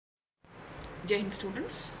Jai Hind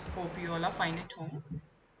students, hope you all are fine at home.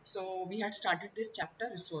 So we had started this chapter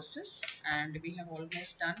resources and we have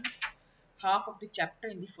almost done half of the chapter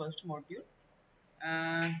in the first module.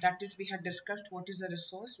 That is, we had discussed what is a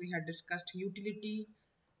resource, we had discussed utility,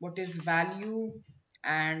 what is value,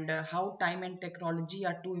 and how time and technology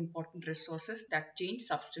are two important resources that change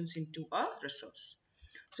substance into a resource.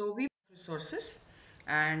 So we have resources,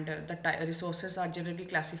 and the resources are generally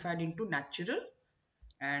classified into natural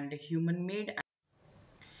and human made.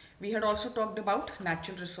 We had also talked about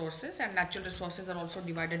natural resources, and natural resources are also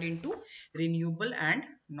divided into renewable and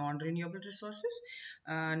non-renewable resources.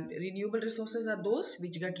 And renewable resources are those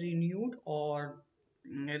which get renewed or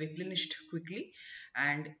replenished quickly,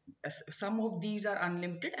 and some of these are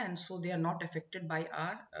unlimited, and so they are not affected by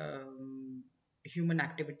our human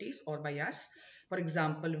activities or by us. For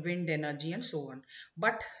example, wind energy and so on.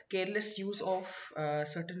 But careless use of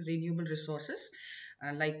certain renewable resources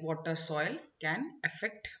like water, soil can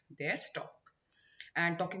affect their stock.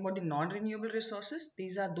 And talking about the non-renewable resources,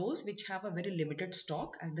 these are those which have a very limited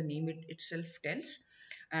stock, as the name itself tells.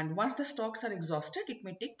 And once the stocks are exhausted, it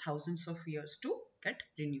may take thousands of years to get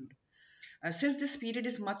renewed. Since this period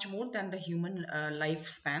is much more than the human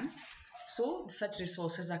lifespan, so such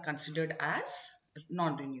resources are considered as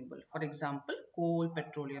non-renewable. For example, coal,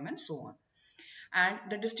 petroleum, and so on. And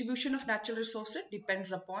the distribution of natural resources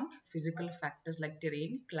depends upon physical factors like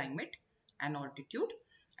terrain, climate, and altitude.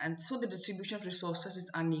 And so the distribution of resources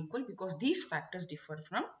is unequal because these factors differ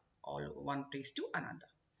from all one place to another.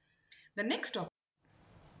 The next topic,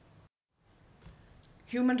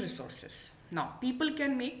 human resources. Now, people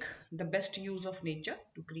can make the best use of nature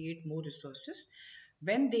to create more resources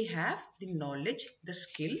when they have the knowledge, the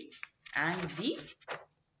skill, and the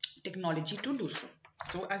technology to do so.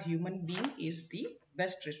 So a human being is the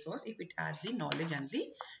best resource if it has the knowledge and the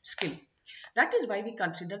skill. That is why we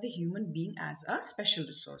consider the human being as a special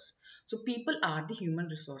resource. So people are the human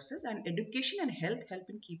resources, and education and health help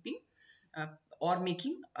in keeping uh, or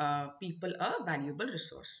making people a valuable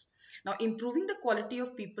resource. Now, improving the quality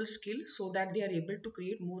of people's skill so that they are able to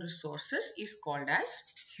create more resources is called as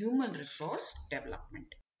human resource development.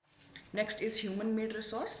 Next is human-made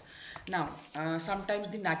resource. Now, sometimes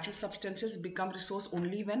the natural substances become resource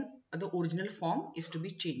only when the original form is to be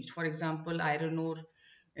changed. For example, iron ore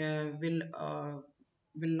will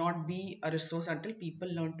not be a resource until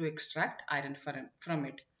people learn to extract iron from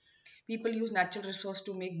it. People use natural resource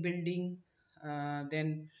to make building,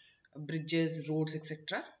 then bridges, roads,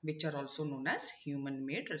 etc., which are also known as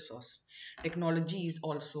human-made resource. Technology is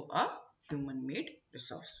also a human-made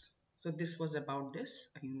resource. So this was about this,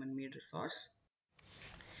 a human-made resource.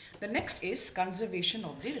 The next is conservation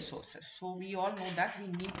of the resources. So we all know that we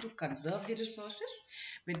need to conserve the resources.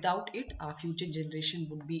 Without it, our future generation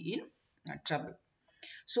would be in trouble.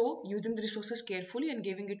 So using the resources carefully and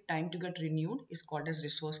giving it time to get renewed is called as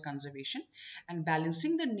resource conservation. And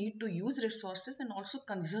balancing the need to use resources and also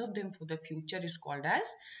conserve them for the future is called as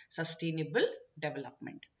sustainable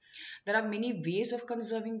development. There are many ways of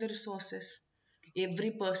conserving the resources.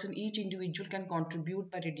 Every person, each individual can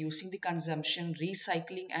contribute by reducing the consumption,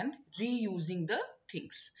 recycling and reusing the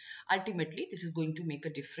things. Ultimately, this is going to make a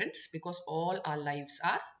difference because all our lives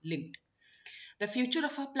are linked. The future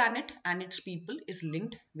of our planet and its people is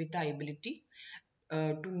linked with the ability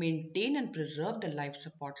to maintain and preserve the life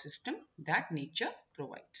support system that nature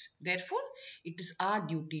provides. Therefore, it is our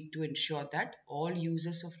duty to ensure that all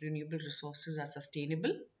uses of renewable resources are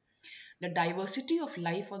sustainable, the diversity of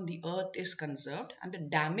life on the earth is conserved, and the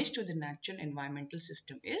damage to the natural environmental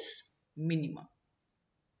system is minimum.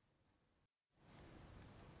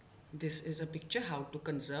 This is a picture how to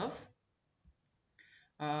conserve.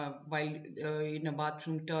 While in a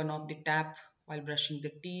bathroom, turn off the tap while brushing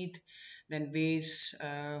the teeth. Then ways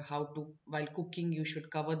how to, while cooking, you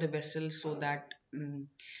should cover the vessel so that and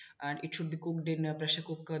it should be cooked in a pressure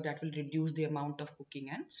cooker that will reduce the amount of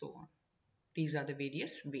cooking and so on. These are the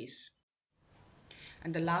various ways.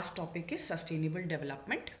 And the last topic is sustainable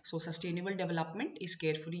development. So sustainable development is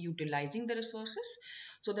carefully utilizing the resources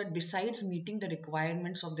so that besides meeting the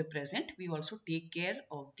requirements of the present, we also take care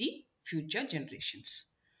of the future generations.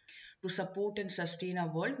 To support and sustain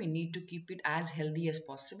our world, we need to keep it as healthy as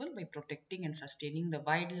possible by protecting and sustaining the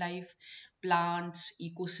wildlife, plants,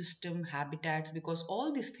 ecosystem, habitats, because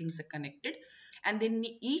all these things are connected and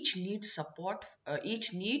they each need support,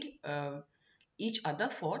 each need each other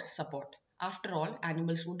for support. After all,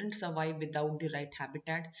 animals wouldn't survive without the right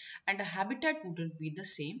habitat, and a habitat wouldn't be the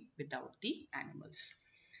same without the animals.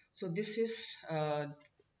 So this is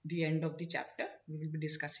the end of the chapter. We will be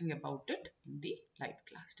discussing about it in the live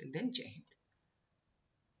class. Till then, Jai Hind.